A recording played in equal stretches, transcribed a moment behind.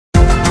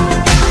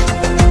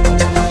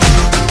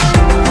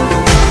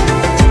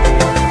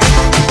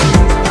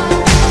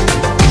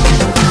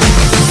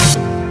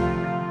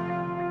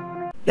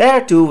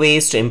there are two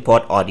ways to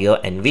import audio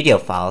and video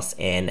files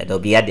in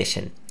Adobe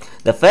Audition.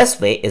 The first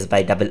way is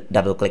by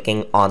double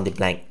clicking on the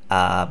blank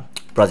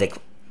project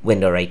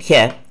window right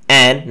here,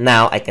 and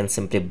now I can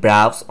simply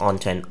browse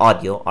onto an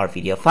audio or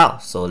video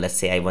file. So let's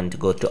say I want to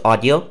go to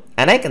audio,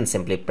 and I can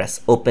simply press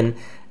open,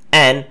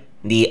 and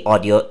the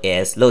audio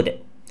is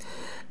loaded.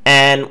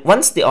 And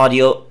once the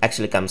audio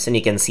actually comes in,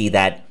 you can see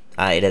that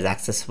it is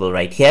accessible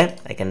right here.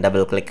 I can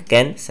double click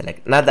again,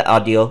 select another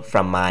audio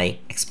from my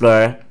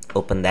Explorer,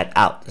 open that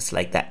out just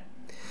like that.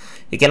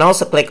 You can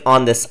also click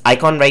on this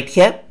icon right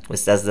here,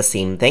 which does the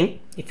same thing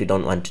if you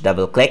don't want to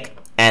double click,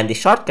 and the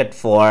shortcut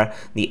for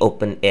the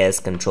open is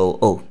Control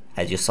O,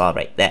 as you saw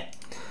right there.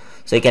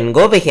 So you can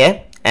go over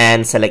here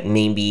and select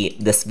maybe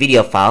this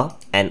video file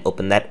and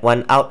open that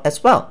one out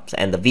as well.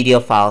 And the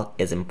video file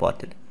is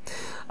imported.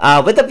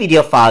 With the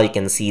video file, you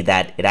can see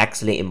that it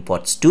actually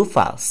imports two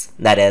files.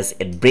 That is,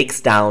 it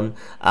breaks down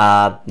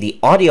the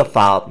audio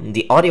file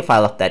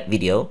of that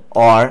video,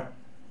 or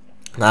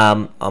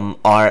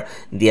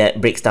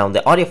breaks down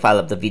the audio file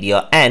of the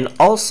video, and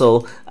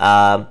also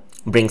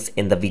brings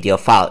in the video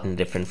file in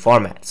different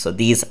formats. So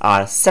these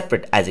are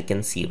separate, as you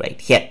can see right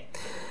here.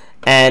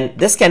 And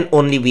this can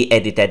only be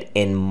edited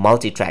in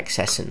multi-track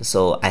session.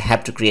 So I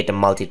have to create a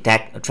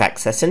multi-track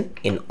session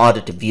in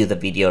order to view the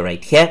video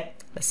right here.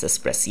 Let's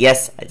just press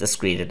yes. I just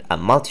created a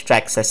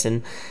multi-track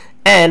session,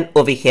 and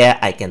over here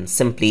I can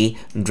simply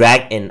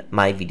drag in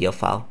my video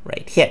file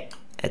right here,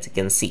 as you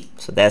can see.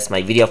 So there's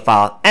my video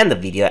file, and the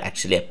video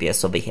actually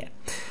appears over here.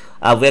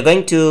 We're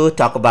going to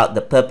talk about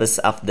the purpose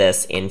of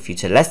this in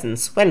future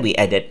lessons when we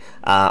edit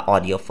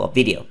audio for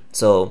video.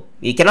 So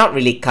you cannot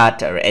really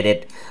cut or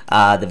edit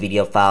the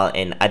video file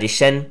in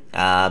Audition.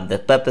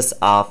 The purpose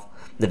of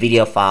the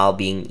video file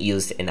being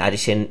used in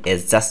Audition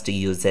is just to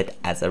use it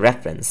as a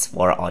reference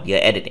for audio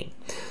editing.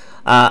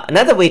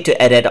 Another way to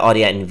edit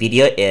audio and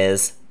video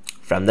is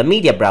from the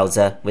media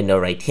browser window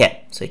right here.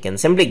 So you can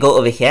simply go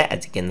over here,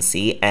 as you can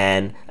see,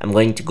 and I'm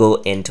going to go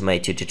into my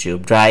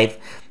TutorTube drive,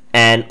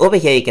 and over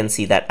here you can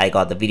see that I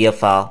got the video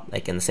file. I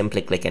can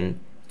simply click and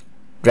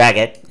drag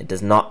it. It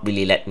does not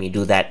really let me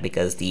do that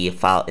because the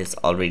file is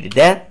already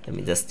there. Let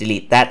me just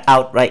delete that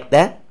out right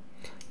there.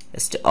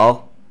 Just to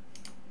all.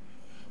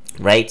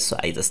 Right, so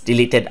I just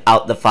deleted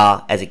out the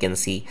file, as you can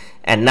see,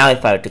 and now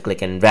if I were to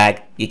click and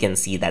drag, you can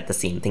see that the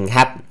same thing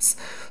happens.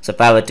 So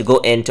if I were to go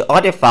into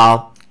audio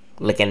file,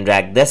 click and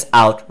drag this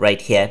out right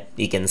here,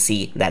 you can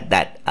see that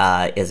that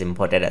is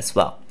imported as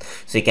well.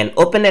 So you can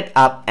open it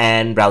up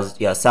and browse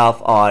it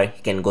yourself, or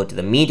you can go to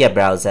the media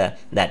browser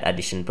that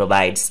Audition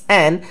provides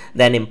and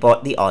then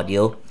import the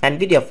audio and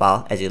video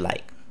file as you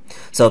like.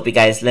 So hope you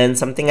guys learned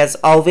something as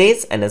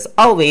always, and as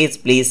always,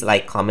 please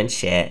like, comment,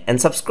 share, and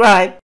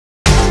subscribe.